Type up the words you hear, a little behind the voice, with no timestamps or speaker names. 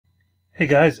Hey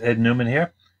guys, Ed Newman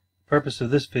here. The purpose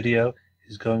of this video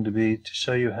is going to be to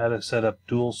show you how to set up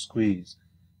Dual Squeeze.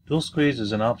 Dual Squeeze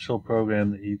is an optional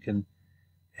program that you can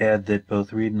add that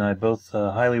both Reed and I both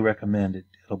highly recommend.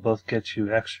 It'll both get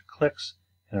you extra clicks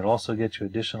and it'll also get you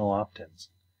additional opt-ins.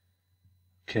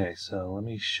 Okay, so let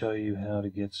me show you how to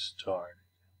get started.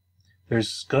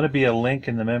 There's going to be a link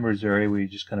in the members area where you're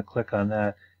just going to click on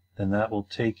that. Then that will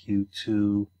take you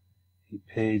to a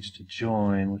page to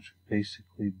join, which would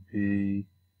basically be,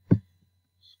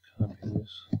 let's copy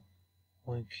this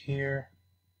link here.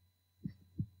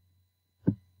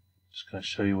 Just going to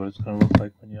show you what it's going to look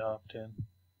like when you opt in.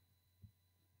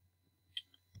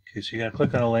 Okay, so you're going to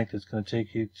click on a link that's going to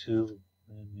take you to,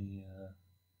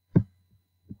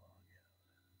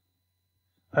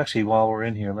 actually while we're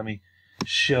in here, let me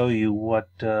show you what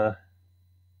has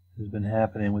been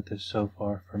happening with this so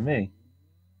far for me.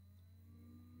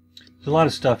 There's a lot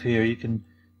of stuff here. You can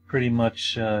pretty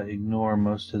much ignore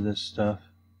most of this stuff.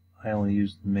 I only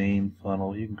use the main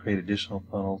funnel. You can create additional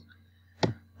funnels.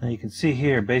 And you can see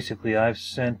here, basically, I've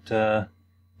sent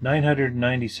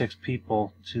 996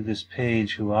 people to this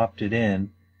page who opted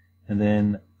in, and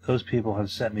then those people have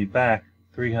sent me back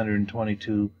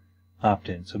 322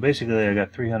 opt-ins. So basically, I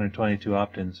got 322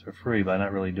 opt-ins for free by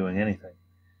not really doing anything.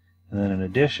 And then in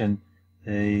addition,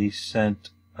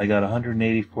 I got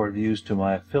 184 views to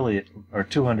my affiliate, or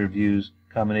 200 views,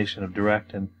 combination of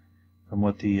direct and from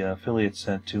what the affiliate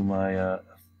sent to my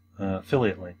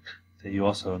affiliate link that you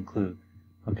also include.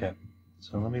 Okay,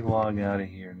 so let me log out of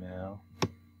here now.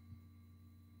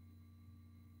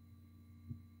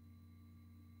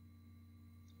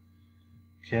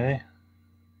 Okay,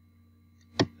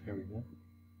 there we go.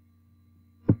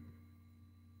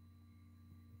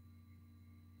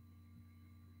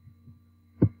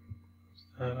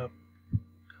 Up,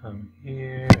 come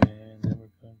here, and then we're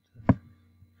going to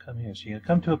come here. So you're going to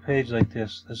come to a page like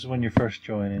this. This is when you're first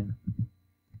joining.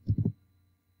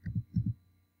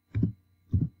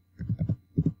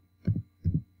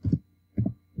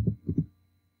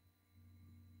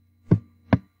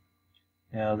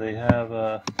 Now they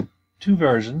have two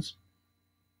versions.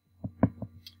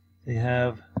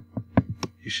 You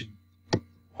should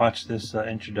watch this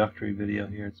introductory video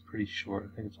here. It's pretty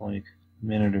short. I think it's only a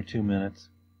minute or 2 minutes.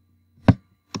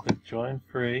 Click Join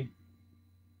Free.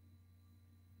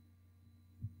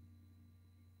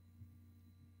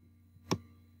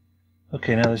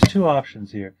 Okay, now there's two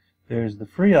options here. There's the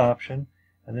free option,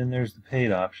 and then there's the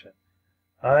paid option.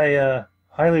 I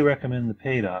highly recommend the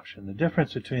paid option. The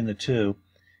difference between the two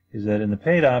is that in the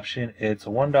paid option, it's a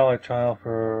 $1 trial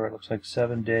for, it looks like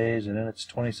 7 days, and then it's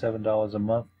 $27 a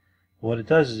month. What it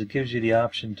does is it gives you the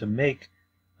option to make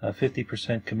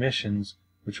 50% commissions,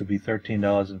 which would be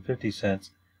 $13.50,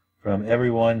 from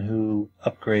everyone who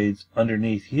upgrades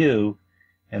underneath you,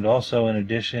 and also in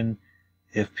addition,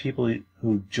 if people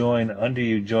who join under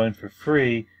you join for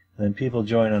free, and then people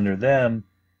join under them,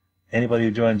 anybody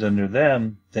who joins under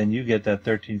them, then you get that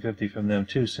 $13.50 from them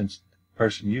too, since the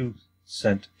person you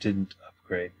sent didn't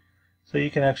upgrade. So you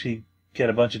can actually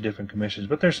get a bunch of different commissions,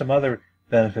 but there's some other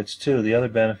benefits too. The other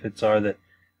benefits are that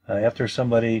after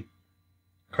somebody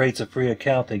creates a free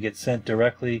account, they get sent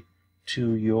directly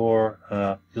to your,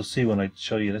 you'll see when I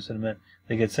show you this in a minute,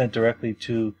 they get sent directly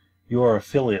to your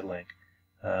affiliate link.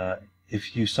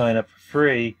 If you sign up for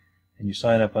free and you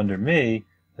sign up under me,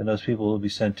 then those people will be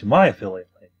sent to my affiliate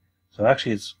link. So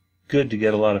actually it's good to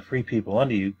get a lot of free people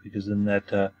under you, because then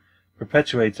that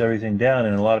perpetuates everything down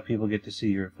and a lot of people get to see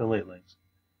your affiliate links.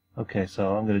 Okay,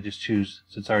 so I'm going to just choose,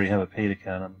 since I already have a paid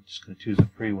account, I'm just going to choose a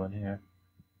free one here.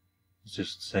 It's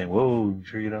just saying, whoa, you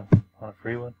sure you don't want a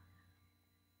free one?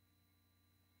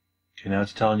 Okay, now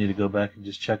it's telling you to go back and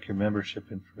just check your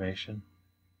membership information.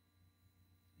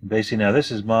 And basically now this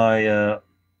is my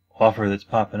offer that's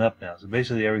popping up now. So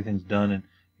basically everything's done and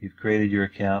you've created your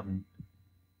account,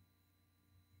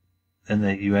 and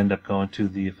then you end up going to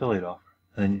the affiliate offer.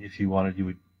 And then if you wanted, you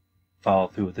would follow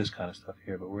through with this kind of stuff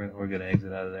here, but we're going to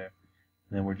exit out of there.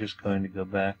 And then we're just going to go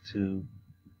back to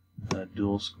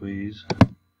Dual Squeeze.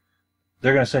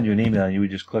 They're going to send you an email, and you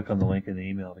would just click on the link in the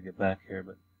email to get back here.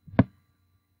 But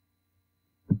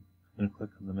I'm going to click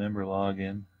on the member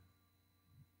login.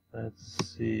 Let's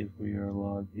see if we are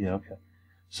logged. Yeah, okay.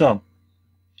 So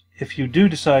if you do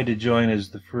decide to join as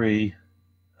the free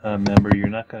member, you're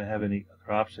not going to have any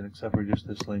other option except for just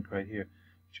this link right here.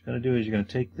 What you're going to do is you're going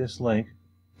to take this link,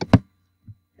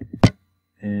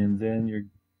 and then you're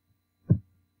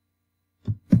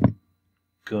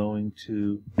going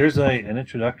to, there's an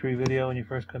introductory video when you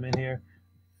first come in here.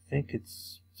 I think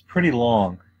it's pretty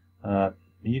long.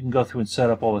 You can go through and set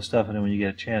up all the stuff, and then when you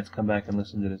get a chance, come back and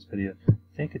listen to this video. I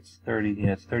think it's 30.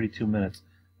 Yeah, it's 32 minutes.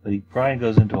 But Brian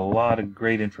goes into a lot of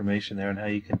great information there on how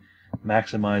you can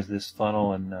maximize this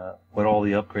funnel and what all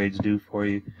the upgrades do for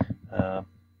you. But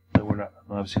I'm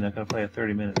obviously not going to play a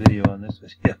 30-minute video on this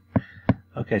video.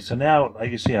 Okay, so now, like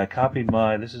you see, I copied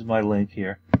this is my link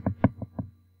here.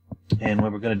 And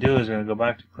what we're going to do is we're going to go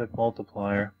back to Click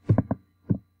Multiplier.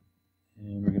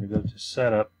 And we're going to go to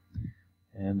Setup.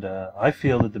 And I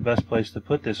feel that the best place to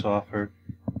put this offer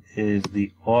is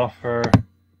the offer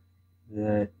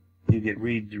that you get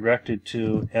redirected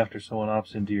to after someone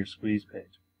opts into your squeeze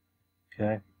page.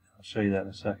 Okay, I'll show you that in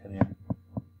a second here.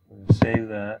 We're going to save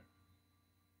that.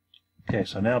 Okay,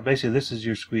 so now basically this is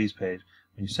your squeeze page.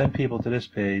 When you send people to this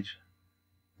page,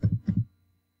 I'm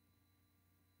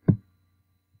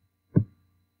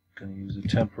going to use a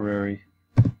temporary.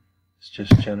 This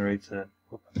just generates that.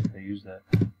 Whoop, I think I used that.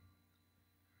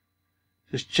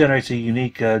 This generates a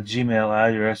unique Gmail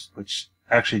address, which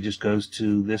actually just goes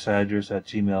to this address at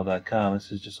gmail.com.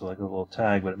 This is just like a little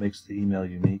tag, but it makes the email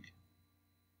unique.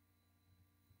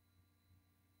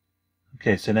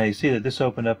 Okay, so now you see that this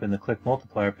opened up in the Click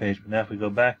Multiplier page, but now if we go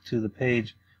back to the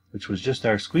page, which was just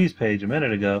our squeeze page a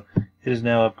minute ago, it is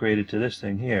now upgraded to this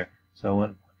thing here. So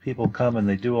when people come and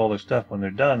they do all their stuff, when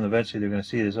they're done, eventually they're going to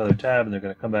see this other tab, and they're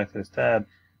going to come back to this tab,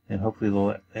 and hopefully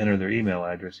they'll enter their email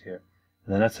address here.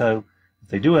 And then that's how, if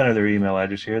they do enter their email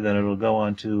address here, then it'll go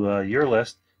on to your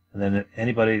list, and then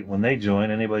anybody, when they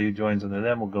join, anybody who joins under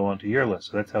them will go onto your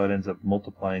list. So that's how it ends up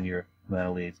multiplying your amount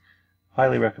of leads.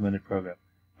 Highly recommended program.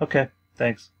 Okay,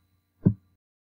 thanks.